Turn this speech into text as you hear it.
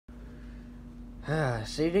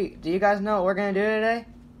So do you guys know what we're gonna do today?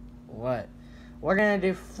 What? We're gonna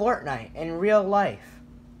do Fortnite in real life.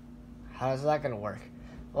 How's that gonna work?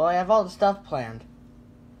 Well, I have all the stuff planned.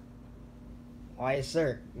 Why,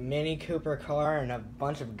 sir, Mini Cooper car and a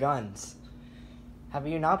bunch of guns. Have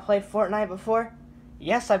you not played Fortnite before?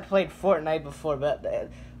 Yes, I played Fortnite before, but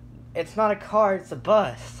it's not a car, it's a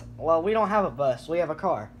bus. Well, we don't have a bus, we have a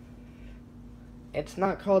car. It's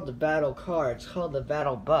not called the battle car, it's called the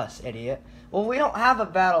battle bus, idiot. Well, we don't have a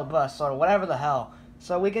battle bus or whatever the hell,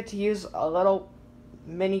 so we get to use a little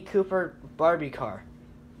Mini Cooper Barbie car.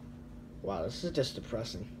 Wow, this is just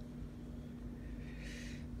depressing.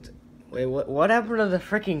 Wait, what happened to the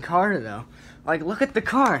freaking car, though? Like, look at the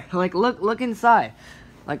car. Like, look inside.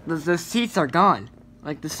 Like, the seats are gone.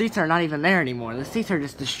 Like, the seats are not even there anymore. The seats are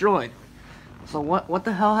just destroyed. So what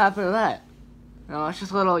the hell happened to that? No, it's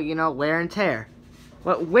just a little, wear and tear.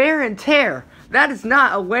 What, wear and tear? That is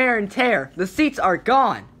not a wear and tear. The seats are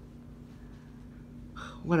gone.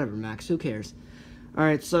 Whatever, Max. Who cares?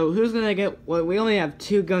 Alright, so who's gonna get... Well, we only have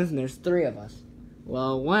 2 guns and there's 3 of us.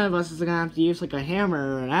 Well, one of us is gonna have to use like a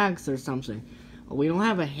hammer or an axe or something. Well, we don't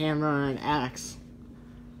have a hammer or an axe.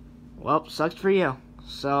 Well, sucks for you.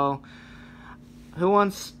 So, who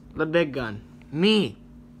wants the big gun? Me.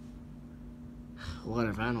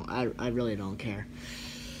 Whatever. I really don't care.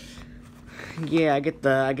 Yeah, I get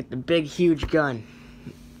the big huge gun.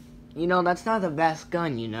 That's not the best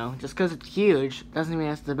gun. Just because it's huge doesn't mean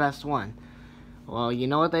it's the best one. Well, you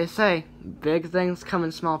know what they say. Big things come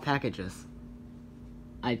in small packages.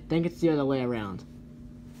 I think it's the other way around.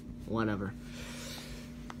 Whatever.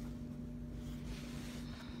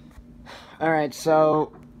 Alright,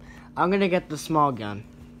 so I'm gonna get the small gun.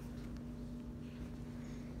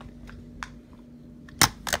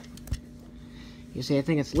 You see, I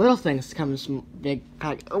think it's little things come in big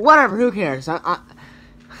pack. Whatever, who cares?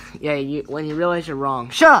 Yeah, when you realize you're wrong.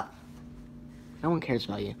 Shut up! No one cares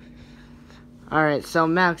about you. Alright, so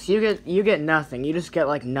Max, you get nothing. You just get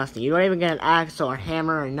like nothing. You don't even get an axe or a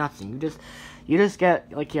hammer or nothing. You just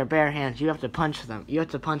get like your bare hands. You have to punch them. You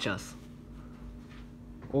have to punch us.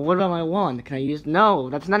 Well, what about my wand? Can I use... No,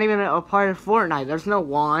 that's not even a part of Fortnite. There's no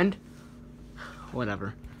wand.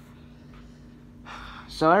 Whatever.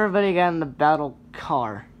 So everybody get in the battle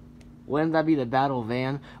car. Wouldn't that be the battle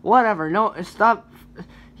van? Whatever, no, stop.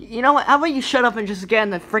 You know what, how about you shut up and just get in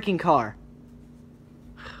the freaking car?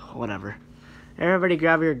 Whatever. Everybody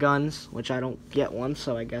grab your guns, which I don't get one,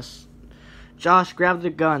 so I guess... Josh, grab the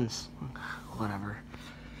guns. Whatever.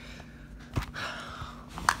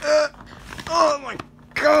 Oh my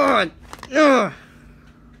god!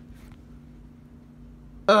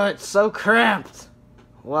 It's so cramped.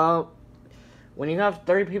 Well, when you have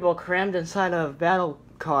 30 people crammed inside a battle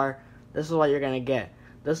car, this is what you're gonna get.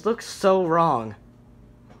 This looks so wrong.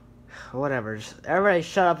 Whatever, just everybody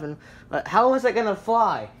shut up and... how is it gonna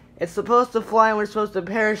fly? It's supposed to fly and we're supposed to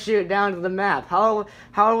parachute down to the map. How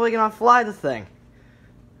are we gonna fly the thing?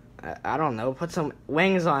 I don't know, put some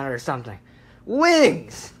wings on it or something.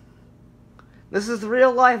 Wings! This is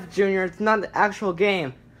real life, Junior, it's not the actual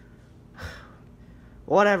game.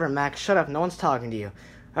 Whatever, Max, shut up, no one's talking to you.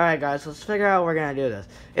 Alright guys, let's figure out how we're gonna do this.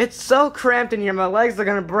 It's so cramped in here, my legs are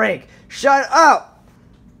gonna break. Shut up!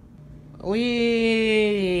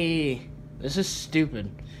 Wee! This is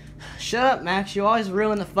stupid. Shut up, Max, you always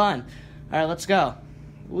ruin the fun. Alright, let's go.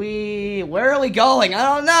 Where are we going?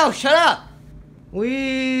 I don't know, shut up!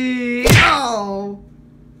 Ow!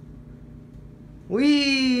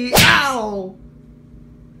 Ow!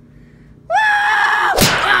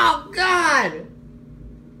 Oh, God!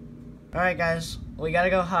 Alright, guys, we gotta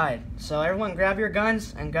go hide. So everyone grab your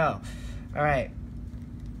guns and go. Alright.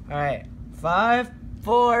 Alright. 5,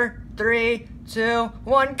 4, 3, 2,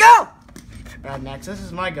 1, go! Alright, Max, this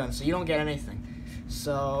is my gun, so you don't get anything.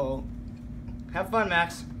 So, have fun,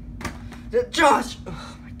 Max. Josh!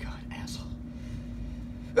 Oh my god, asshole.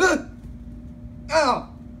 Ow!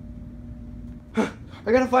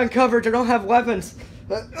 I gotta find coverage, I don't have weapons.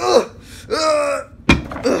 Oh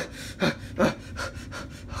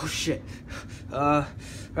shit. Alright,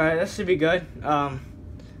 this should be good. I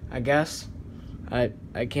guess. I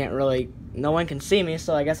can't really... No one can see me,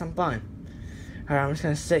 so I guess I'm fine. Alright, I'm just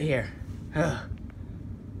gonna sit here.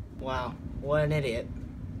 Wow, what an idiot.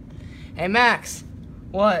 Hey, Max!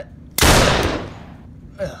 What?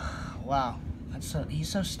 Wow, he's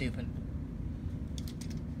so stupid.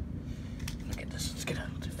 Look at this, let's get out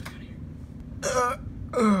of here.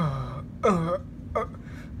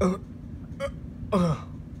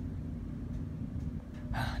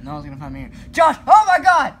 No one's gonna find me here. Josh! Oh my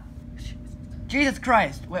god! Jesus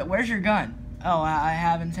Christ! Where's your gun? Oh, I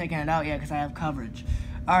haven't taken it out yet because I have coverage.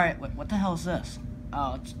 Alright, what the hell is this?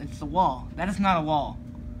 Oh, it's the wall. That is not a wall.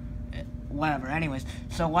 Whatever, anyways.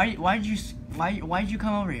 So why did you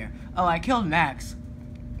come over here? Oh, I killed Max.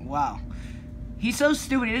 Wow. He's so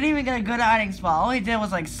stupid. He didn't even get a good hiding spot. All he did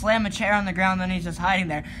was like slam a chair on the ground, then he's just hiding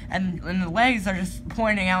there. And the legs are just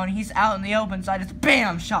pointing out, and he's out in the open, so I just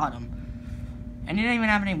BAM! Shot him. And he didn't even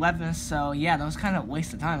have any weapons, so yeah, that was kind of a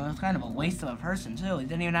waste of time. It was kind of a waste of a person, too. He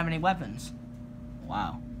didn't even have any weapons.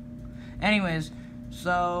 Wow. Anyways,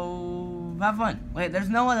 so have fun. Wait, there's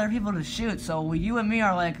no other people to shoot, so you and me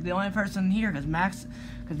are like the only person here, because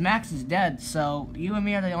Max is dead, so you and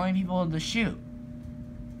me are the only people to shoot.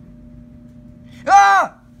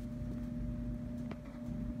 Ah!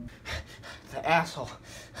 The asshole.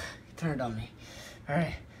 He turned on me.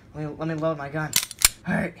 Alright, let me load my gun.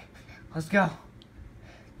 Alright, let's go.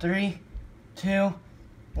 3, 2,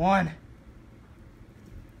 1.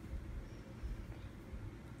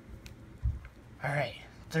 Alright,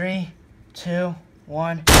 3, 2,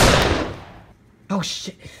 1. Oh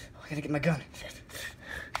shit. I gotta get my gun.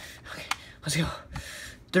 Okay, let's go.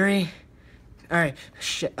 3. Alright,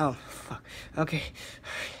 shit. Oh, fuck. Okay.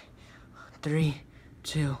 3,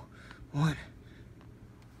 2, 1.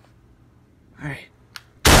 Alright.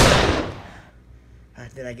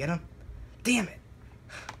 Alright, did I get him? Damn it.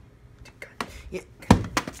 Yeah.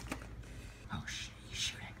 Oh shit, he's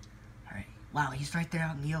shooting. Alright. Wow, he's right there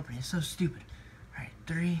out in the open. He's so stupid. Alright,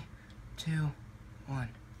 3, 2, 1.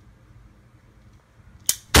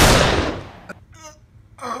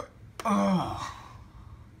 Oh.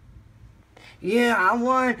 Yeah, I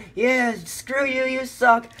won. Yeah, screw you, you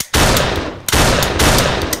suck.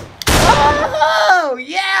 Oh,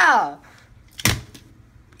 yeah.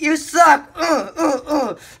 You suck.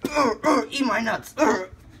 Eat my nuts.